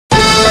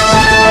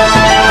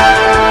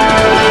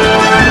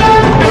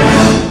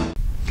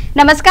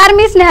नमस्कार,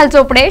 मी स्नेहल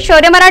चोपडे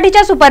शौर्य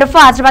मराठीच्या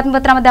सुपरफास्ट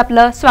बातमीपत्रामध्ये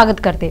आपलं स्वागत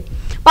करते।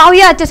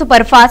 पाहूया आजचे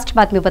सुपरफास्ट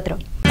बातमीपत्र।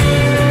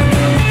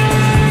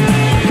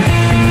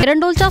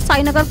 एरंडोलच्या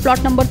साईनगर प्लॉट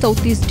नंबर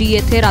 34D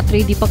येथे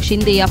रात्री दीपक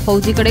शिंदे या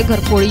फौजीकडे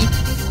घरपोळी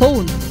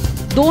होऊन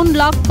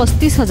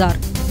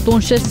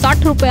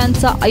 2,35,260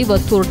 रुपयांचा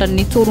ऐवज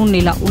चोरट्यांनी चोरून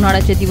नेला।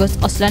 उन्हाळ्याचे दिवस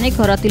असल्याने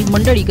घरातील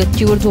मंडळी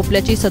गच्चीवर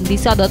झोपल्याची संधी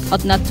साधत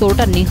अज्ञात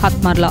चोरट्यांनी हात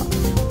मारला।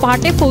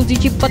 पहाटे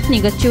फौजीची पत्नी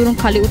गच्चीवरून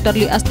खाली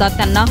उतरली असता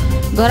त्यांना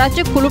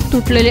घराचे कुलूप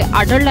तुटलेले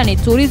आढळल्याने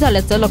चोरी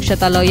झाल्याचं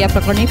लक्षात आलं। या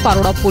प्रकरणी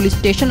पारोडा पोलीस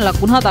स्टेशनला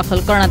गुन्हा दाखल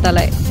करण्यात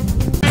आलाय।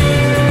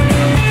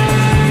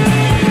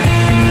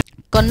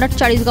 कन्नड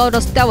चाळीसगाव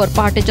रस्त्यावर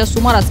पहाटेच्या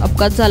सुमारास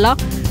अपघात झाला।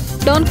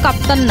 टर्न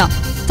कापताना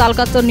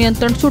चालकाचं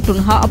नियंत्रण सुटून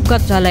हा अपघात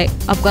झालाय।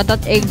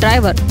 अपघातात एक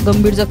ड्रायव्हर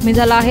गंभीर जखमी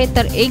झाला आहे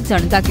तर एक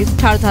जण जागीच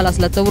ठार झाला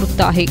असल्याचं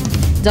वृत्त आहे।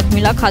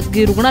 जखमीला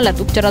खासगी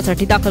रुग्णालयात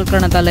उपचारासाठी दाखल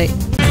करण्यात आलंय।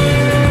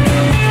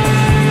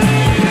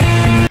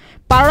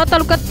 पारोडा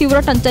तालुक्यात तीव्र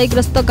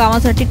टंचाईग्रस्त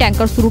गावांसाठी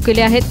टँकर सुरू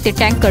केले आहेत। ते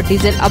टँकर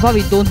डिझेल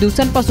अभावी 2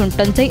 दिवसांपासून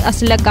टंचाई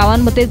असलेल्या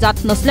गावांमध्ये जात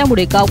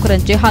नसल्यामुळे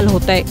गावकऱ्यांचे हाल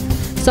होत आहे।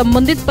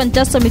 संबंधित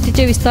पंचायत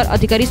समितीचे विस्तार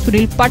अधिकारी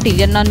सुनील पाटील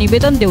यांना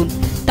निवेदन देऊन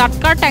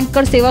तात्काळ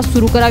टँकर सेवा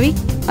सुरू करावी,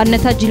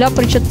 अन्यथा जिल्हा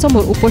परिषद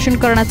समोर उपोषण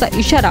करण्याचा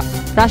इशारा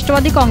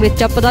राष्ट्रवादी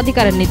काँग्रेसच्या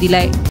पदाधिकाऱ्यांनी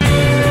दिलाय।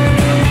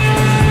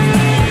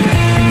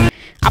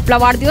 आपला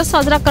वाढदिवस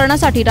साजरा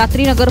करण्यासाठी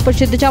रात्री नगर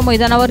परिषदेच्या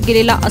मैदानावर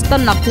गेलेला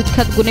असताना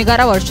कुख्यात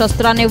गुन्हेगारावर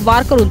शस्त्राने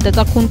वार करून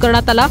त्याचा खून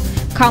करण्यात आला।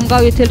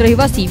 खामगाव येथील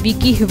रहिवासी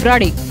विकी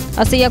हिवराडे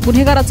असे या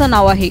गुन्हेगाराचं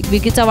नाव आहे।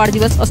 विकीचा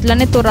वाढदिवस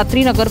असल्याने तो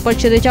रात्री नगर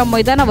परिषदेच्या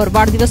मैदानावर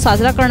वाढदिवस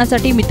साजरा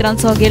करण्यासाठी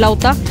मित्रांसह गेला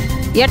होता।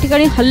 या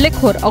ठिकाणी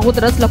हल्लेखोर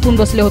अगोदरच लपून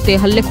बसले होते।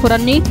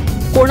 हल्लेखोरांनी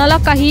कोणाला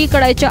काहीही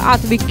कळायच्या आत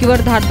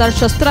विकीवर धारदार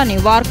शस्त्राने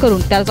वार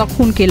करून त्याचा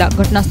खून केला।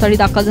 घटनास्थळी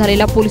दाखल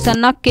झालेल्या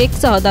पोलिसांना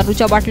केकसह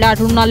दारूच्या बाटल्या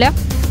आढळून आल्या।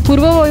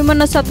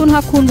 पूर्ववैमनस्यातून हा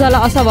खून झाला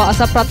असावा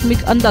असा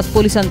प्राथमिक अंदाज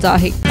पोलिसांचा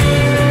आहे।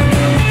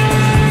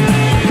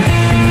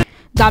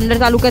 जामनेर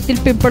तालुक्यातील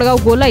पिंपळगाव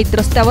गोलाईत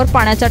रस्त्यावर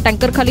पाण्याच्या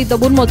टँकर खाली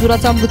दबून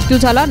मजुराचा मृत्यू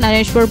झाला।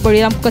 ज्ञानेश्वर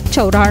बळीराम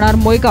कच्छव राहणार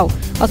मोयगाव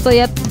असं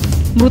या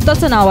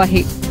मृताचं नाव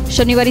आहे।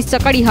 शनिवारी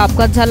सकाळी हा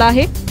अपघात झाला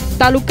आहे।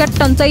 तालुक्यात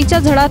टंचाईच्या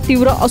झळा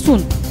तीव्र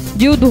असून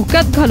जीव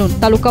धोक्यात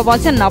घालून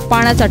तालुकावासियांना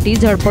पाण्यासाठी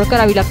झडपड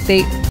करावी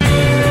लागते।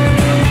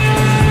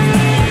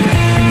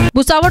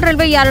 भुसावळ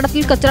रेल्वे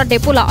यार्डातील कचरा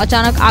डेपोला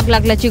अचानक आग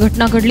लागल्याची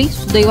घटना घडली।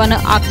 सुदैवाने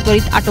आग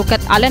त्वरित आटोक्यात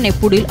आल्याने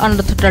पुढील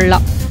अनर्थ टळला।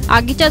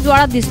 आगीच्या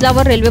ज्वाळा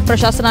दिसल्यावर रेल्वे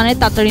प्रशासनाने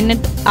तातडीने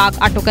आग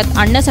आटोक्यात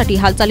आणण्यासाठी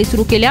हालचाली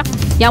सुरू केल्या।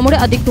 यामुळे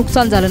अधिक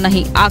नुकसान झालं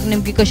नाही। आग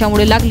नेमकी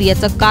कशामुळे लागली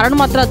याचं कारण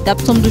मात्र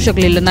अद्याप समजू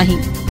शकलेलं नाही।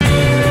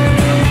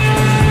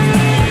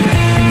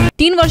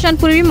 3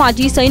 वर्षांपूर्वी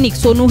माजी सैनिक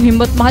सोनू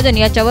हिम्मत महाजन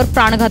याच्यावर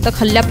प्राणघातक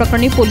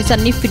हल्ल्याप्रकरणी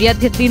पोलिसांनी फिर्याद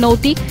घेतली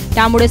नव्हती।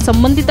 त्यामुळे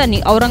संबंधितांनी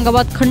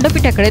औरंगाबाद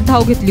खंडपीठाकडे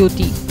धाव घेतली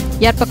होती।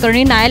 या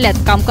प्रकरणी न्यायालयात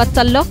कामकाज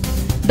चाललं।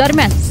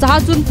 दरम्यान 6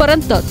 जून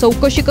पर्यंत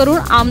चौकशी करून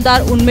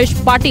आमदार उन्मेष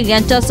पाटील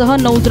यांच्यासह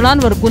 9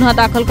 जणांवर गुन्हा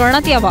दाखल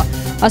करण्यात यावा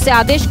असे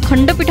आदेश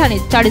खंडपीठाने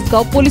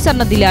चाळीसगाव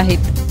पोलिसांना दिले आहेत।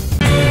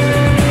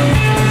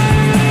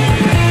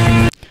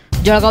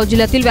 जळगाव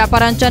जिल्ह्यातील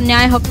व्यापाऱ्यांच्या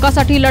न्याय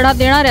हक्कासाठी लढा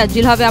देणाऱ्या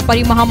जिल्हा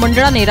व्यापारी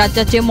महामंडळाने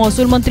राज्याचे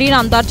महसूल मंत्री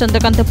आमदार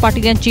चंद्रकांत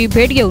पाटील यांची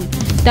भेट घेऊन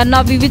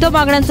त्यांना विविध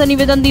मागण्यांचं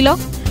निवेदन दिलं।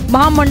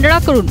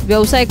 महामंडळाकडून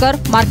व्यवसाय कर,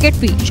 मार्केट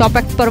फी, शॉप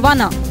ॲक्ट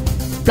परवाना,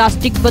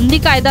 प्लास्टिक बंदी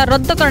कायदा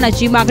रद्द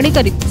करण्याची मागणी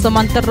करीत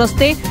समांतर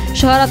रस्ते,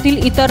 शहरातील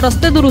इतर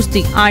रस्ते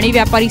दुरुस्ती आणि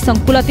व्यापारी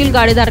संकुलातील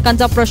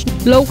गाडेधारकांचा प्रश्न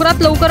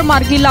लवकरात लवकर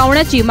मार्गी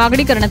लावण्याची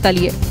मागणी करण्यात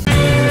आली आहे।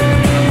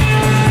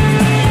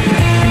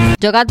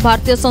 जगात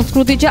भारतीय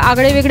संस्कृतीचे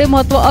आगळेवेगळे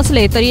महत्त्व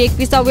असले तरी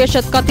 21व्या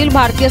शतकातील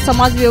भारतीय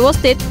समाज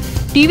व्यवस्थेत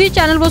टीव्ही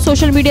चॅनल व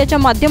सोशल मीडियाच्या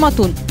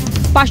माध्यमातून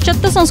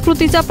पाश्चात्य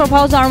संस्कृतीचा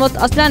प्रभाव जाणवत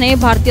असल्याने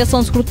भारतीय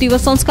संस्कृती व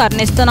संस्कार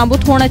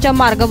नेस्तनाबूत होण्याच्या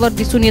मार्गावर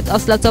दिसून येत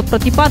असल्याचं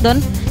प्रतिपादन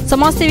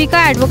समाजसेविका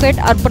ॲडव्होकेट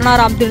अर्पणा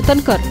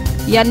रामतीर्थनकर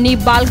यांनी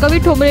बालकवी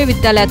ठोंबरे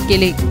विद्यालयात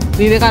केले।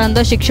 विवेकानंद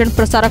शिक्षण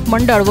प्रसारक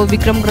मंडळ व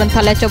विक्रम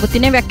ग्रंथालयाच्या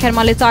वतीने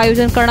व्याख्यानमालेचं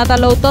आयोजन करण्यात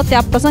आलं होतं। त्या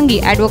प्रसंगी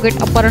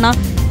ॲडव्होकेट अर्पणा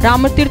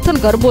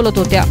रामतीर्थनकर बोलत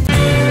होत्या।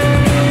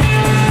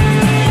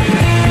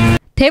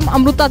 थेंब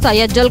अमृताचा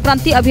या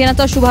जलक्रांती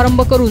अभियानाचा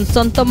शुभारंभ करून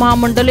संत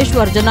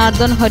महामंडलेश्वर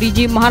जनार्दन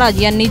हरिजी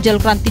महाराज यांनी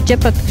जलक्रांतीचे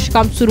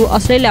प्रत्यक्षकाम सुरू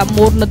असलेल्या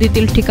मोर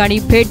नदीतील ठिकाणी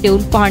भेट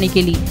देऊन पाहणी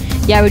केली।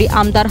 यावेळी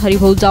आमदार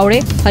हरिभाऊ जावळे,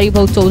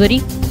 हरिभाऊ चौधरी,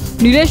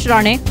 निलेश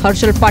राणे,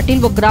 हर्षल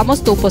पाटील व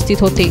ग्रामस्थ उपस्थित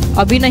होते।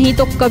 अभी नहीं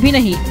तो कभी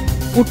नहीं,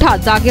 उठा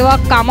जागेवा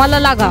कामाला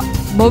लागा,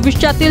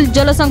 भविष्यातील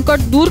जलसंकट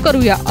दूर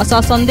करूया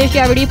असा संदेश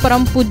यावेळी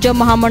परमपूज्य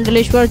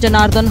महामंडलेश्वर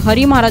जनार्दन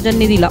हरी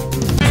महाराजांनी दिला।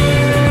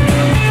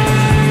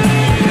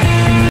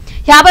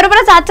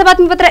 याबरोबरच आजचं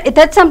बातमीपत्र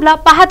इथेच संपलं।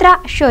 पाहत राहा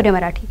शौर्य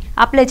मराठी,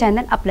 आपले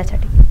चॅनल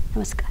आपल्यासाठी।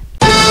 नमस्कार।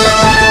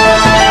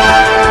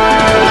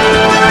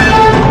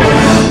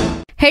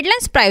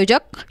 हेडलाइन्स प्रायोजक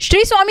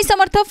श्री स्वामी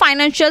समर्थ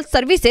फायनान्शियल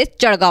सर्व्हिसेस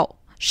जळगाव।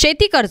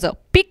 शेती कर्ज,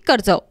 पीक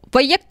कर्ज,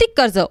 वैयक्तिक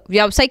कर्ज,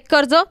 व्यावसायिक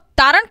कर्ज,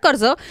 तारण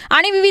कर्ज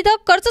आणि विविध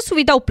कर्ज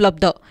सुविधा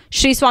उपलब्ध।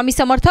 श्री स्वामी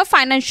समर्थ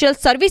फायनान्शियल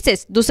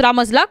सर्व्हिसेस, दुसरा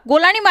मजला,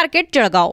 गोलाणी मार्केट, जळगाव।